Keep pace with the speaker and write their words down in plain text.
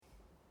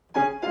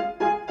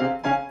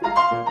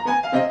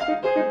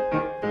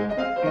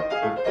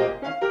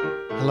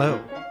Hello,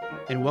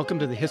 and welcome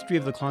to the History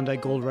of the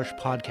Klondike Gold Rush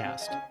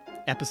podcast,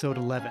 Episode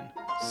 11,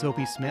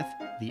 Soapy Smith,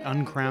 the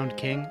Uncrowned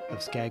King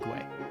of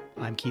Skagway.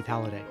 I'm Keith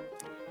Halliday.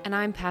 And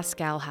I'm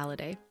Pascal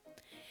Halliday.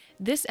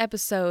 This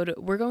episode,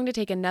 we're going to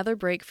take another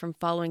break from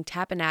following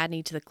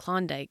Tapenadny to the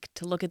Klondike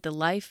to look at the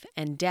life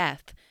and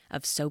death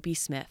of Soapy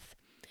Smith.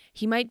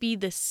 He might be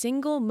the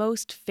single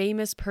most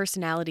famous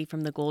personality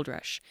from the gold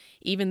rush,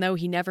 even though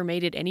he never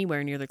made it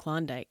anywhere near the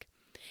Klondike.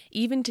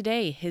 Even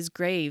today, his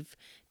grave,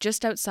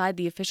 just outside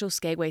the official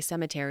Skagway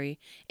cemetery,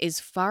 is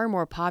far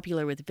more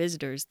popular with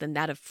visitors than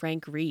that of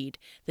Frank Reed,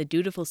 the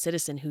dutiful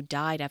citizen who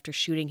died after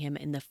shooting him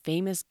in the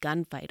famous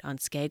gunfight on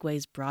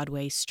Skagway's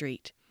Broadway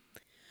Street.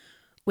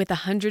 With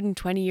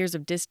 120 years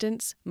of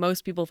distance,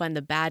 most people find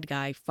the bad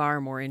guy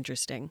far more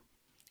interesting.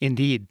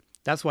 Indeed.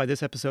 That's why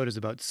this episode is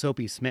about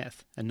Soapy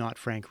Smith and not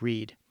Frank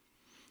Reed.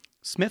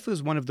 Smith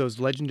was one of those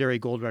legendary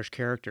Gold Rush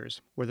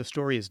characters where the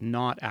story is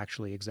not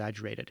actually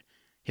exaggerated.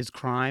 His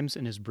crimes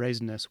and his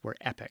brazenness were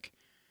epic.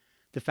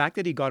 The fact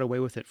that he got away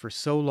with it for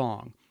so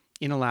long,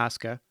 in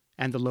Alaska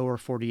and the lower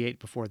 48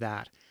 before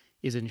that,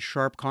 is in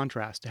sharp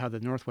contrast to how the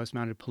Northwest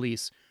Mounted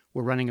Police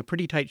were running a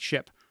pretty tight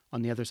ship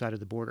on the other side of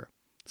the border,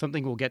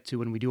 something we'll get to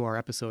when we do our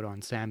episode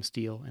on Sam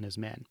Steele and his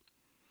men.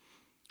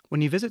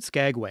 When you visit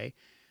Skagway,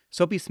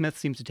 Soapy Smith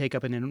seems to take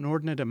up an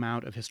inordinate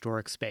amount of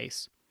historic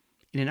space.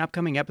 In an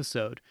upcoming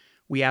episode,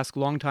 we ask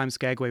longtime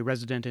Skagway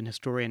resident and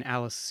historian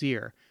Alice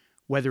Cyr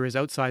whether his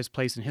outsized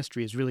place in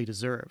history is really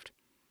deserved.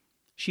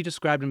 She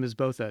described him as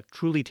both a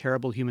truly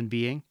terrible human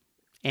being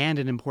and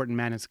an important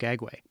man in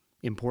Skagway,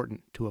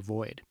 important to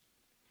avoid.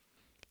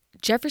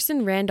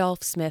 Jefferson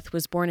Randolph Smith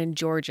was born in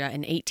Georgia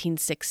in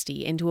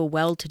 1860 into a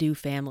well-to-do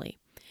family.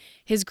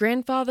 His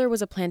grandfather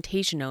was a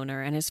plantation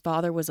owner and his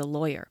father was a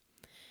lawyer.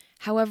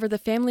 However, the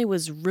family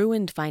was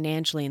ruined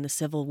financially in the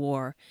Civil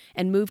War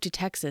and moved to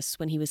Texas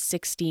when he was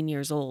 16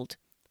 years old.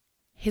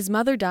 His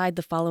mother died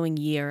the following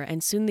year,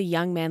 and soon the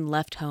young man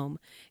left home,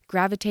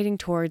 gravitating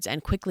towards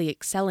and quickly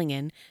excelling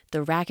in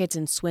the rackets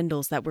and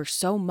swindles that were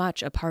so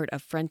much a part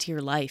of frontier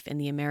life in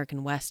the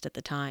American West at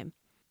the time.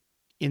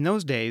 In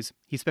those days,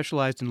 he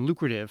specialized in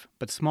lucrative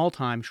but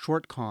small-time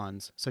short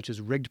cons such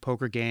as rigged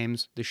poker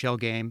games, the shell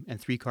game,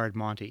 and three-card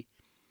Monte.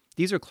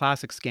 These are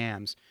classic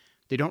scams.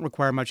 They don't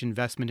require much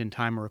investment in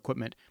time or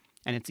equipment,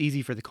 and it's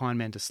easy for the con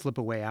men to slip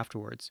away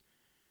afterwards.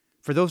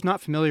 For those not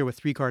familiar with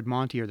three-card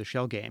Monte or the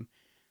shell game,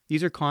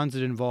 these are cons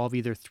that involve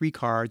either 3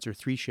 cards or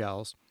 3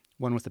 shells,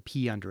 one with a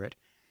P under it,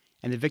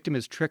 and the victim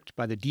is tricked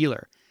by the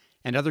dealer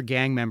and other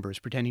gang members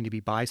pretending to be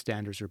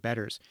bystanders or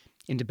bettors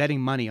into betting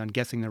money on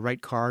guessing the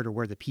right card or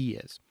where the P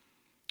is.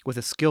 With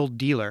a skilled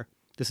dealer,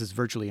 this is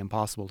virtually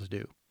impossible to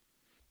do.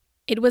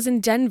 It was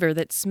in Denver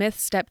that Smith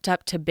stepped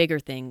up to bigger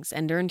things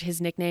and earned his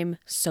nickname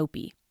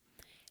Soapy.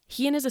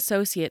 He and his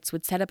associates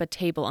would set up a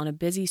table on a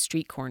busy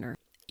street corner.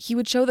 He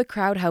would show the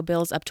crowd how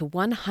bills up to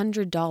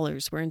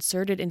 $100 were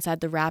inserted inside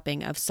the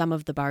wrapping of some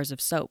of the bars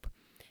of soap.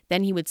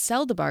 Then he would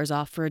sell the bars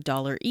off for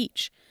 $1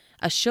 each.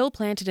 A shill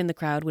planted in the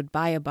crowd would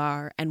buy a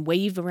bar and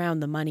wave around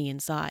the money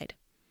inside.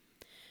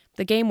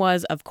 The game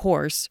was, of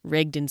course,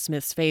 rigged in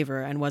Smith's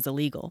favor and was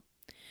illegal.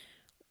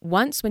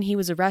 Once, when he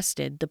was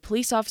arrested, the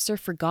police officer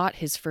forgot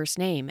his first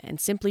name and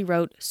simply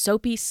wrote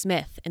Soapy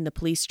Smith in the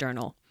police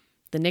journal.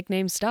 The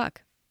nickname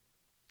stuck.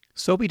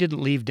 Soapy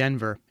didn't leave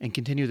Denver and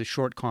continue the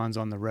short cons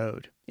on the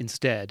road.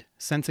 Instead,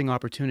 sensing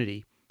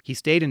opportunity, he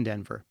stayed in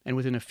Denver, and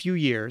within a few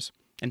years,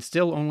 and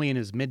still only in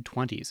his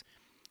mid-20s,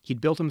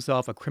 he'd built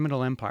himself a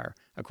criminal empire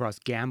across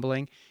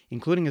gambling,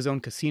 including his own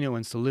casino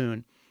and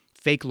saloon,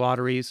 fake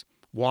lotteries,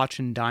 watch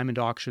and diamond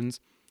auctions,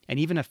 and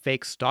even a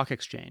fake stock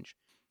exchange.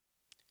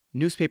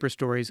 Newspaper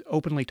stories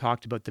openly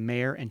talked about the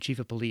mayor and chief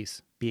of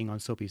police being on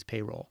Soapy's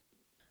payroll.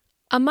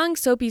 Among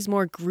Soapy's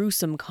more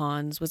gruesome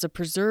cons was a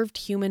preserved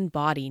human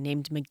body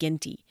named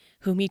McGinty,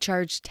 whom he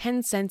charged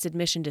 10 cents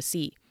admission to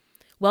see.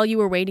 While you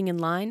were waiting in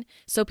line,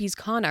 Soapy's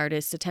con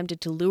artists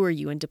attempted to lure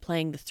you into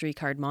playing the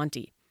 3-card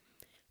Monte.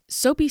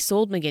 Soapy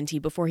sold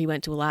McGinty before he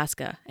went to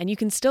Alaska, and you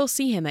can still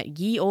see him at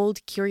Ye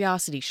Old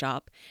Curiosity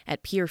Shop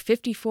at Pier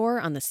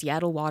 54 on the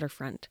Seattle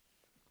waterfront.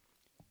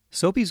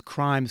 Soapy's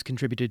crimes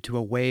contributed to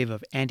a wave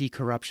of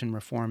anti-corruption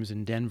reforms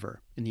in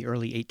Denver in the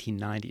early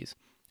 1890s,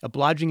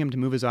 obliging him to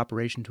move his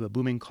operation to a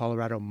booming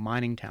Colorado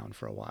mining town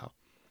for a while.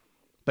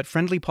 But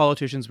friendly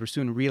politicians were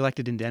soon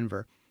re-elected in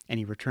Denver, and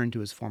he returned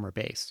to his former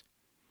base.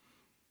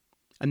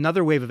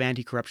 Another wave of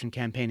anti-corruption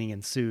campaigning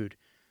ensued,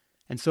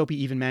 and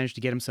Soapy even managed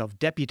to get himself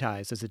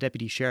deputized as a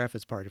deputy sheriff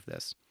as part of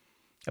this.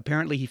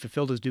 Apparently, he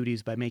fulfilled his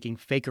duties by making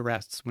fake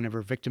arrests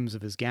whenever victims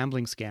of his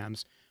gambling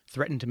scams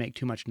threatened to make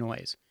too much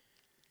noise.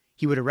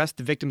 He would arrest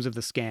the victims of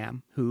the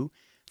scam, who,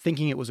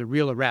 thinking it was a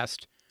real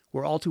arrest,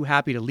 were all too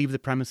happy to leave the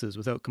premises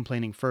without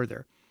complaining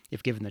further,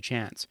 if given the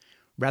chance,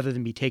 rather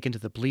than be taken to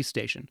the police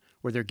station,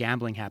 where their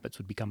gambling habits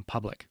would become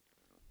public.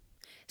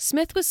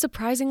 Smith was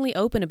surprisingly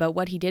open about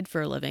what he did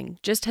for a living,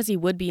 just as he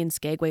would be in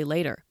Skagway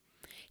later.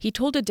 He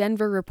told a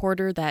Denver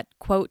reporter that,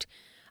 quote,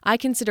 "I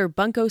consider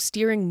bunco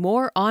steering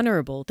more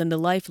honorable than the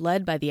life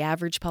led by the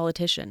average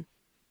politician."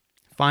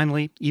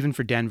 Finally, even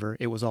for Denver,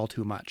 it was all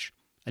too much.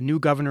 A new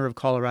governor of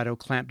Colorado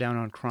clamped down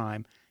on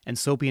crime, and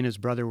Soapy and his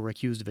brother were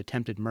accused of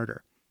attempted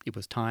murder. It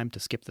was time to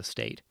skip the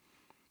state.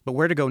 But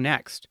where to go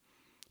next?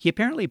 He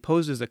apparently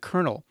posed as a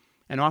colonel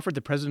and offered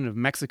the president of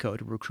Mexico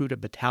to recruit a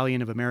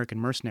battalion of American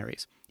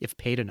mercenaries, if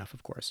paid enough,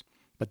 of course.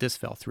 But this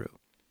fell through.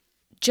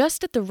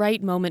 Just at the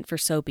right moment for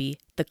Soapy,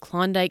 the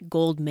Klondike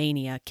Gold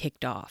Mania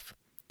kicked off.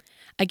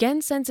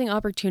 Again sensing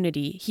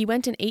opportunity, he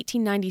went in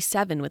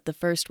 1897 with the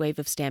first wave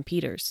of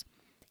stampeders.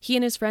 He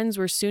and his friends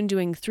were soon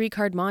doing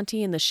three-card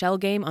Monte in the shell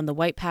game on the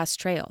White Pass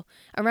Trail,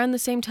 around the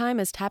same time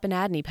as Tappan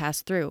Adney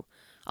passed through,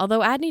 although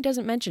Adney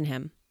doesn't mention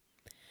him.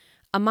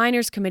 A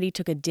miners' committee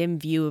took a dim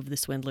view of the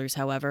swindlers,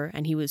 however,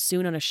 and he was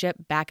soon on a ship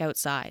back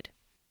outside.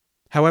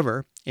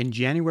 However, in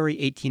January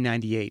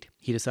 1898,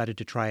 he decided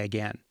to try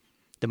again.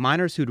 The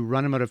miners who'd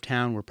run him out of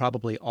town were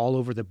probably all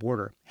over the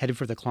border, headed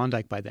for the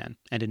Klondike by then,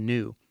 and a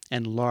new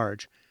and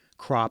large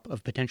crop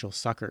of potential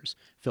suckers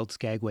filled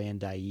Skagway and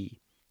Dyea.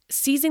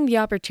 Seizing the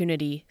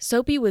opportunity,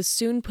 Soapy was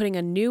soon putting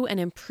a new and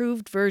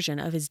improved version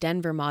of his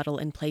Denver model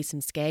in place in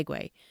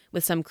Skagway,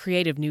 with some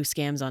creative new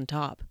scams on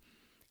top.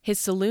 His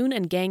saloon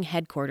and gang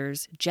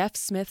headquarters, Jeff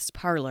Smith's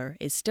Parlor,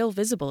 is still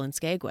visible in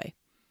Skagway.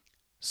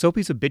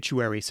 Soapy's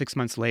obituary 6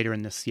 months later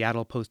in the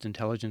Seattle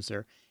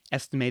Post-Intelligencer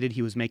estimated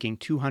he was making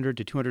 $200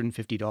 to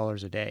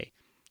 $250 a day,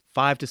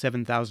 $5,000 to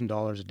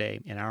 $7,000 a day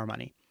in our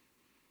money.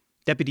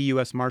 Deputy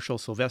U.S. Marshal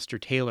Sylvester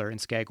Taylor in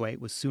Skagway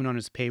was soon on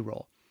his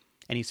payroll,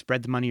 and he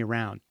spread the money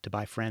around to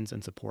buy friends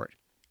and support.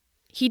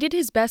 He did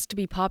his best to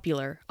be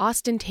popular,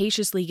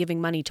 ostentatiously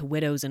giving money to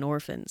widows and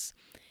orphans.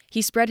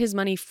 He spread his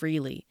money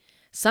freely.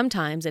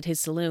 Sometimes, at his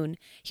saloon,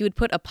 he would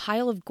put a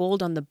pile of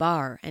gold on the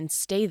bar and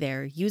stay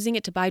there, using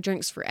it to buy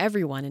drinks for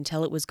everyone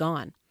until it was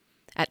gone.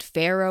 At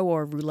faro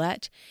or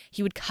roulette,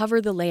 he would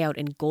cover the layout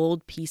in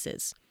gold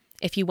pieces.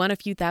 If he won a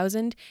few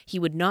thousand, he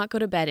would not go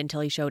to bed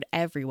until he showed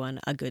everyone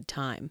a good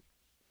time.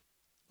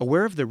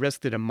 Aware of the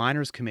risk that a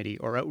miners' committee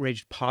or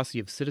outraged posse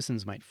of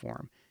citizens might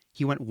form,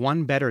 he went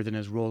one better than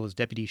his role as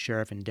deputy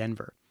sheriff in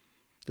Denver.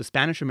 The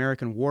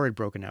Spanish-American War had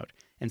broken out,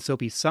 and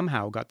Soapy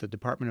somehow got the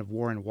Department of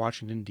War in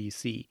Washington,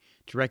 D.C.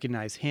 to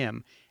recognize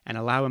him and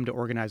allow him to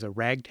organize a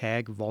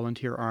ragtag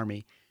volunteer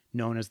army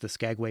known as the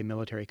Skagway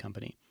Military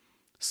Company.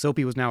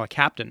 Soapy was now a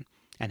captain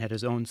and had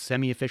his own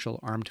semi-official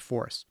armed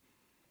force.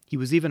 He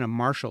was even a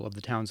marshal of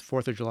the town's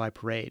 4th of July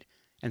parade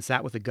and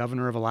sat with the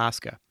governor of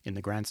Alaska in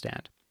the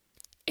grandstand.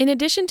 In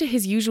addition to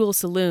his usual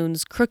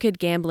saloons, crooked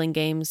gambling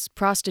games,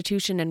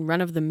 prostitution, and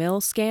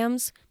run-of-the-mill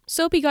scams,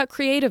 Soapy got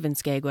creative in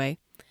Skagway.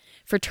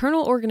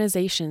 Fraternal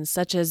organizations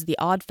such as the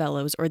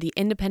Oddfellows or the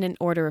Independent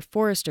Order of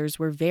Foresters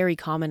were very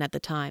common at the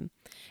time,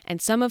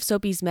 and some of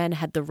Soapy's men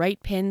had the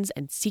right pins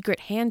and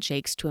secret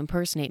handshakes to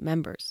impersonate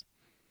members.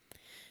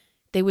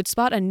 They would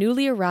spot a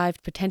newly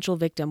arrived potential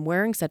victim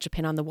wearing such a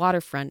pin on the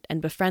waterfront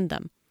and befriend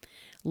them.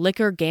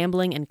 Liquor,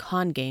 gambling, and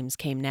con games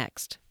came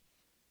next.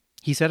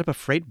 He set up a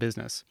freight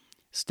business.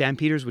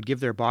 Stampeders would give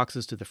their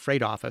boxes to the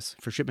freight office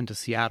for shipment to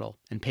Seattle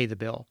and pay the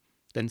bill.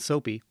 Then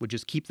Soapy would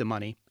just keep the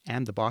money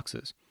and the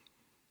boxes.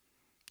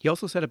 He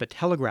also set up a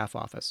telegraph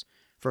office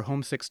for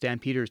homesick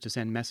stampeders to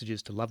send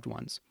messages to loved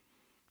ones.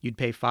 You'd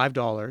pay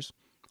 $5,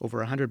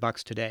 over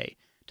 $100 today,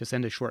 to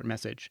send a short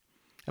message.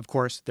 Of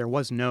course, there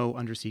was no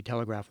undersea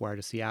telegraph wire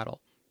to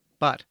Seattle.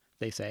 But,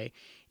 they say,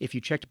 if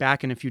you checked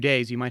back in a few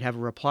days, you might have a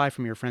reply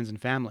from your friends and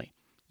family,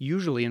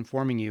 usually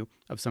informing you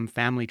of some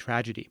family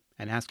tragedy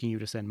and asking you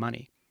to send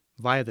money,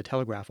 via the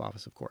telegraph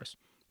office, of course,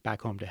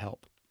 back home to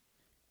help.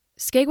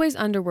 Skagway's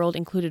underworld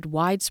included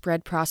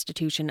widespread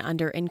prostitution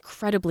under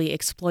incredibly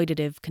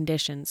exploitative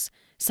conditions.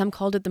 Some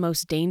called it the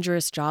most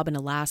dangerous job in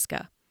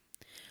Alaska.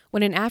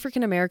 When an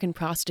African-American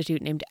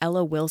prostitute named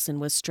Ella Wilson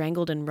was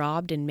strangled and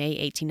robbed in May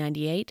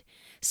 1898,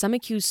 some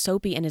accused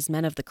Soapy and his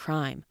men of the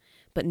crime,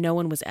 but no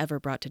one was ever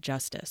brought to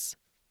justice.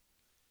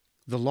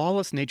 The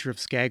lawless nature of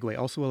Skagway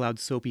also allowed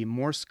Soapy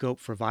more scope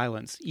for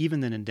violence,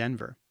 even than in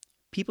Denver.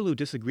 People who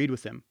disagreed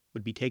with him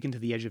would be taken to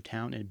the edge of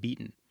town and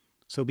beaten.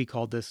 Soapy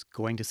called this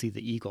going to see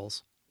the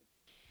Eagles.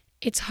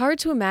 It's hard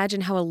to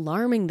imagine how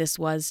alarming this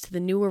was to the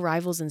new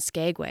arrivals in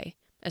Skagway,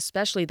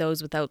 especially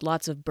those without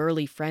lots of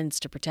burly friends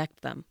to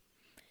protect them.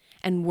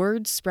 And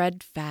word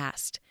spread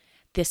fast.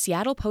 The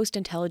Seattle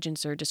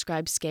Post-Intelligencer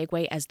described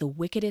Skagway as the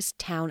wickedest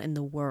town in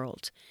the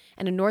world,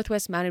 and a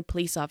Northwest Mounted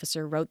Police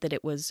officer wrote that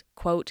it was,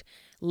 quote,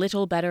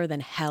 little better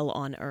than hell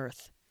on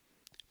earth.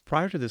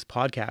 Prior to this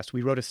podcast,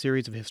 we wrote a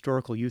series of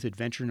historical youth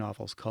adventure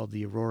novels called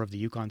the Aurora of the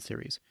Yukon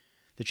series.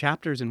 The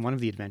chapters in one of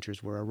the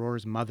adventures where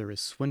Aurora's mother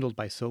is swindled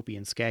by Soapy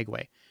in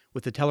Skagway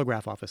with the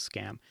telegraph office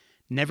scam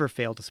never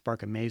failed to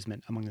spark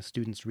amazement among the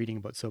students reading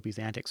about Soapy's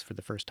antics for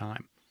the first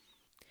time.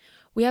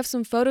 We have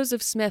some photos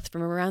of Smith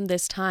from around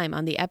this time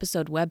on the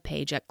episode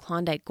webpage at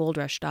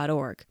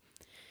klondikegoldrush.org.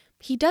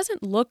 He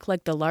doesn't look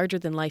like the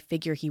larger-than-life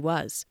figure he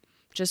was,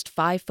 just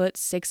 5 foot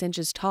 6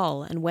 inches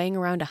tall and weighing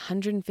around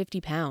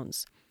 150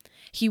 pounds.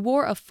 He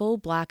wore a full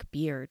black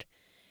beard.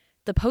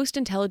 The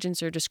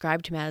Post-Intelligencer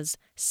described him as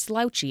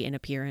slouchy in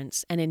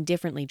appearance and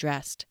indifferently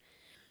dressed.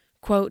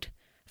 Quote,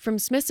 From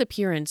Smith's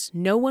appearance,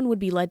 no one would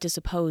be led to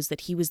suppose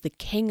that he was the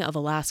king of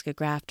Alaska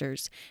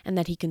grafters and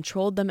that he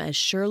controlled them as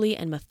surely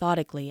and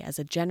methodically as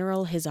a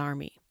general his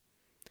army.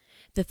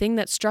 The thing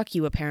that struck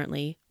you,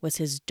 apparently, was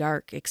his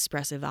dark,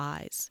 expressive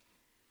eyes.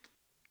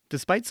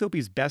 Despite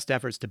Soapy's best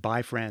efforts to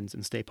buy friends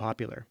and stay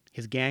popular,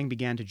 his gang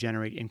began to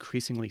generate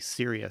increasingly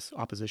serious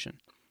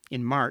opposition.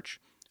 In March,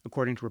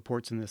 according to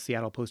reports in the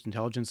Seattle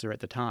Post-Intelligencer at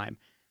the time,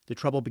 the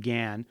trouble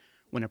began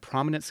when a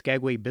prominent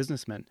Skagway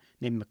businessman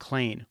named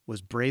McLean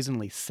was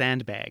brazenly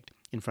sandbagged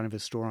in front of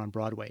his store on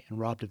Broadway and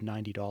robbed of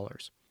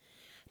 $90.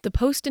 The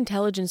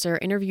Post-Intelligencer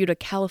interviewed a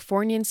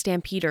Californian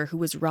stampeder who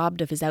was robbed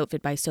of his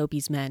outfit by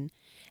Soapy's men,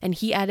 and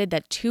he added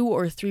that 2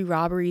 or 3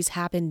 robberies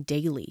happened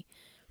daily.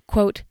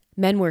 Quote,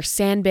 "Men were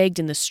sandbagged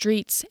in the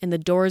streets, in the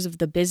doors of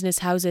the business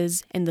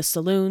houses, in the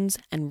saloons,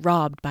 and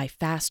robbed by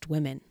fast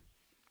women."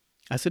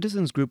 A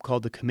citizens group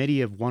called the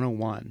Committee of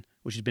 101,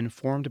 which had been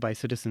formed by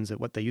citizens at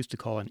what they used to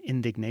call an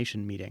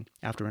indignation meeting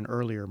after an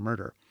earlier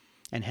murder,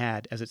 and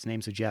had, as its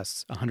name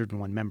suggests,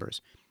 101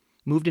 members,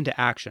 moved into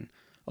action,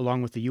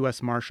 along with the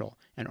U.S. Marshal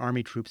and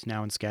Army troops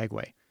now in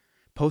Skagway.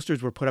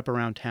 Posters were put up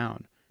around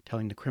town,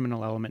 telling the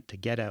criminal element to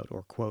get out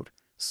or, quote,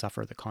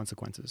 suffer the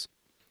consequences.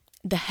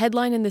 The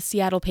headline in the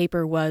Seattle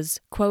paper was,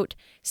 quote,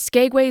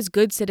 "Skagway's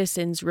good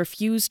citizens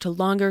refuse to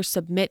longer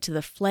submit to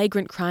the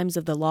flagrant crimes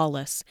of the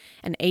lawless,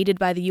 and aided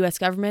by the U.S.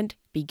 government,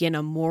 begin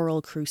a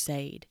moral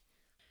crusade."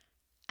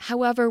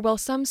 However, while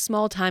some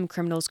small-time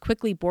criminals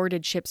quickly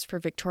boarded ships for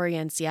Victoria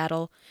and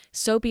Seattle,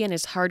 Soapy and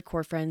his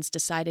hardcore friends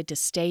decided to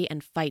stay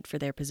and fight for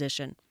their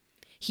position.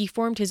 He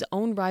formed his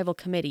own rival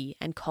committee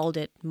and called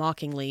it,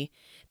 mockingly,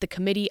 the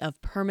Committee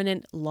of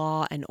Permanent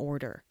Law and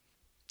Order.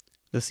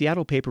 The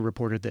Seattle paper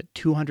reported that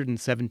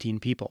 217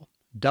 people,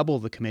 double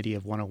the Committee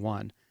of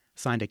 101,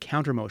 signed a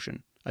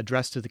counter-motion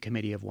addressed to the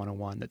Committee of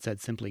 101 that said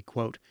simply,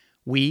 quote,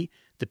 "We,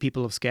 the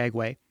people of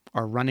Skagway,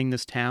 are running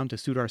this town to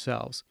suit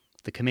ourselves.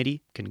 The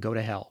committee can go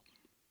to hell."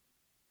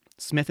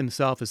 Smith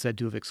himself is said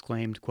to have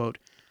exclaimed, quote,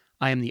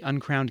 "I am the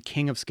uncrowned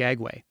king of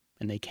Skagway,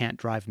 and they can't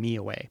drive me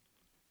away."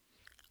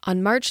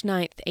 On March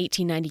 9th,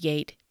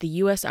 1898, the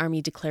U.S.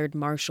 Army declared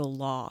martial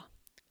law.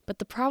 But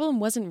the problem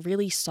wasn't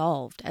really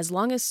solved as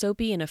long as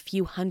Soapy and a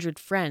few hundred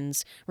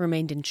friends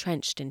remained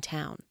entrenched in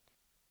town.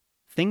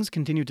 Things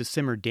continued to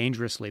simmer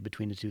dangerously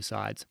between the two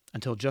sides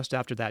until just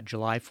after that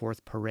July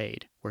 4th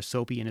parade, where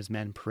Soapy and his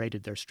men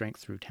paraded their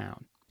strength through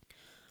town.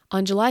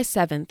 On July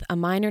 7th, a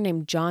miner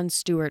named John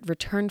Stewart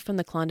returned from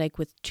the Klondike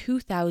with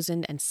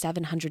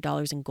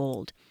 $2,700 in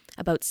gold,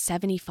 about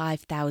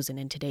 $75,000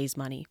 in today's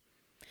money.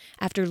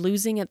 After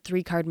losing at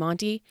 3-Card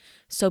Monte,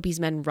 Soapy's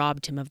men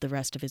robbed him of the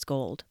rest of his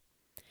gold.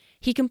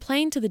 He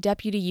complained to the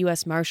deputy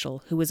U.S.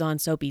 Marshal, who was on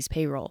Soapy's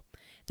payroll.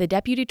 The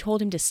deputy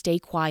told him to stay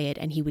quiet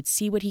and he would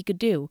see what he could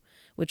do,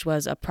 which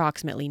was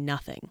approximately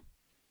nothing.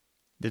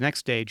 The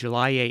next day,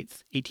 July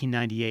 8th,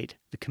 1898,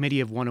 the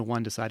Committee of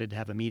 101 decided to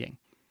have a meeting.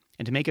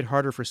 And to make it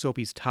harder for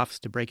Soapy's toughs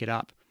to break it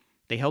up,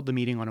 they held the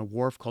meeting on a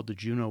wharf called the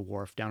Juneau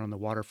Wharf down on the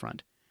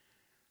waterfront.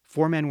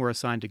 4 men were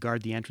assigned to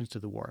guard the entrance to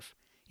the wharf,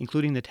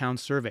 including the town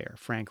surveyor,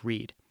 Frank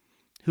Reed,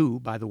 who,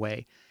 by the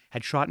way,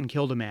 had shot and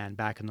killed a man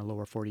back in the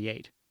lower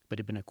 48, but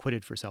had been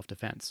acquitted for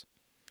self-defense.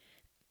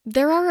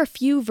 There are a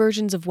few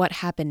versions of what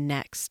happened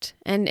next,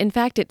 and in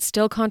fact it's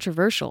still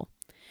controversial.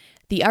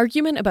 The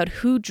argument about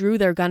who drew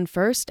their gun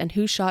first and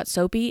who shot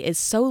Soapy is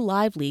so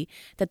lively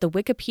that the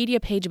Wikipedia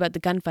page about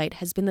the gunfight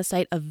has been the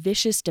site of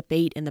vicious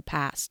debate in the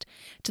past,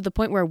 to the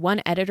point where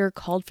one editor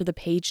called for the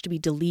page to be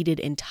deleted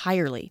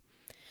entirely.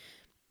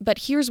 But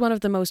here's one of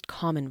the most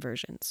common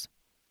versions.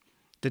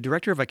 The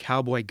director of a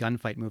cowboy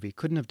gunfight movie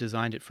couldn't have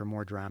designed it for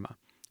more drama.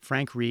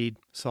 Frank Reed,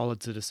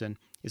 solid citizen,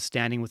 is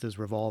standing with his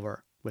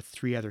revolver with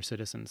 3 other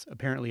citizens,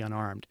 apparently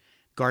unarmed,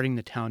 guarding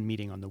the town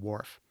meeting on the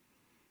wharf.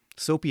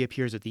 Soapy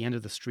appears at the end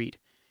of the street,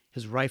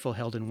 his rifle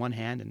held in one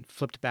hand and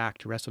flipped back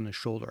to rest on his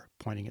shoulder,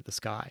 pointing at the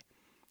sky.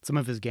 Some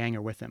of his gang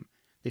are with him.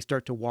 They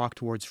start to walk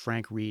towards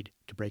Frank Reed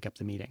to break up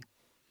the meeting.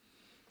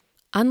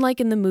 Unlike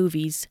in the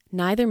movies,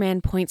 neither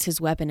man points his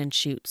weapon and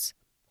shoots.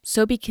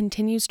 Soapy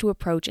continues to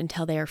approach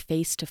until they are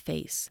face to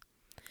face.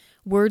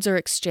 Words are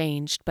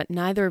exchanged, but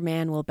neither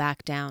man will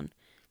back down.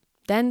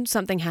 Then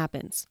something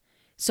happens.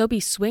 Soapy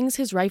swings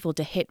his rifle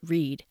to hit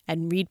Reed,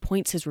 and Reed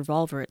points his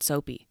revolver at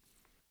Soapy.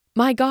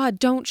 "My God,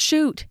 don't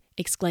shoot!"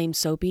 exclaims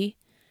Soapy.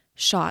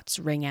 Shots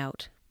ring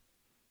out.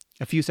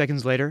 A few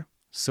seconds later,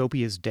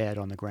 Soapy is dead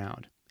on the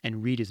ground,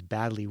 and Reed is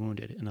badly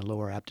wounded in the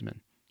lower abdomen.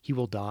 He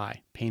will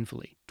die,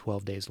 painfully,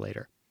 12 days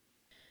later.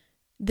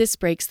 This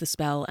breaks the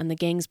spell, and the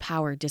gang's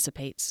power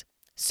dissipates.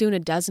 Soon a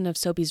dozen of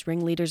Soapy's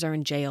ringleaders are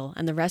in jail,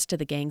 and the rest of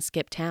the gang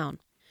skip town.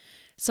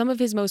 Some of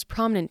his most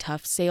prominent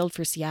toughs sailed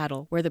for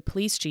Seattle, where the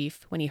police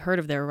chief, when he heard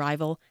of their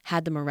arrival,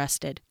 had them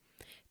arrested.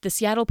 The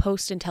Seattle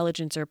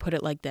Post-Intelligencer put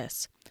it like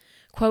this,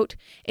 quote,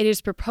 "It is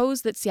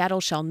proposed that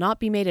Seattle shall not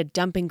be made a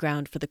dumping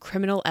ground for the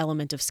criminal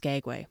element of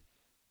Skagway."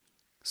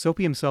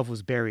 Soapy himself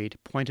was buried,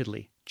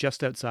 pointedly,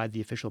 just outside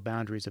the official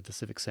boundaries of the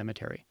civic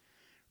cemetery.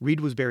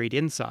 Reed was buried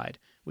inside,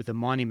 with a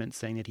monument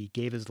saying that he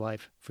gave his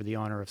life for the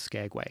honor of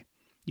Skagway.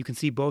 You can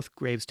see both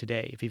graves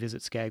today if you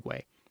visit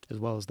Skagway, as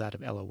well as that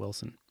of Ella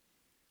Wilson.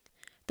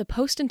 The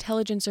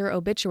Post-Intelligencer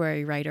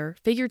obituary writer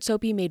figured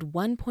Soapy made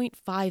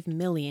 $1.5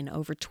 million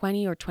over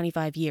 20 or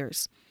 25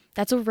 years.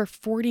 That's over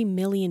 $40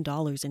 million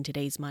in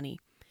today's money.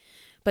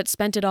 But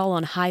spent it all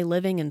on high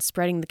living and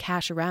spreading the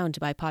cash around to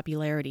buy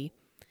popularity.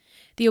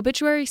 The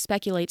obituary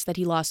speculates that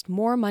he lost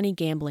more money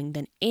gambling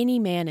than any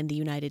man in the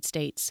United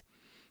States.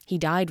 He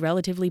died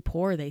relatively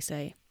poor, they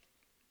say.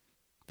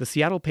 The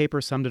Seattle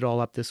paper summed it all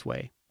up this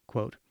way,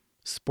 quote,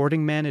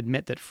 "Sporting men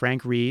admit that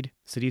Frank Reed,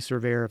 city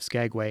surveyor of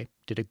Skagway,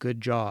 did a good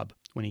job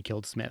when he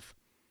killed Smith.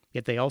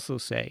 Yet they also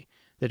say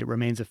that it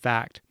remains a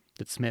fact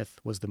that Smith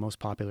was the most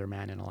popular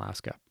man in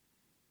Alaska."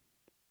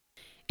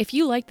 If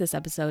you liked this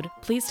episode,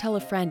 please tell a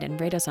friend and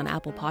rate us on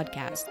Apple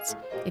Podcasts.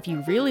 If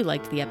you really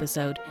liked the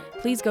episode,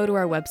 please go to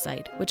our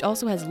website, which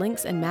also has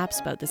links and maps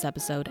about this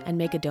episode, and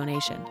make a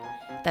donation.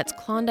 That's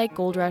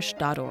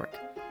KlondikeGoldRush.org.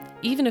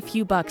 Even a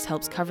few bucks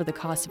helps cover the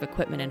cost of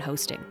equipment and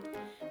hosting.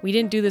 We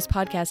didn't do this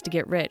podcast to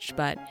get rich,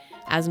 but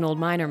as an old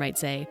miner might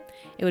say,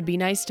 it would be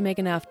nice to make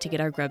enough to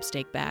get our grub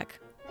stake back.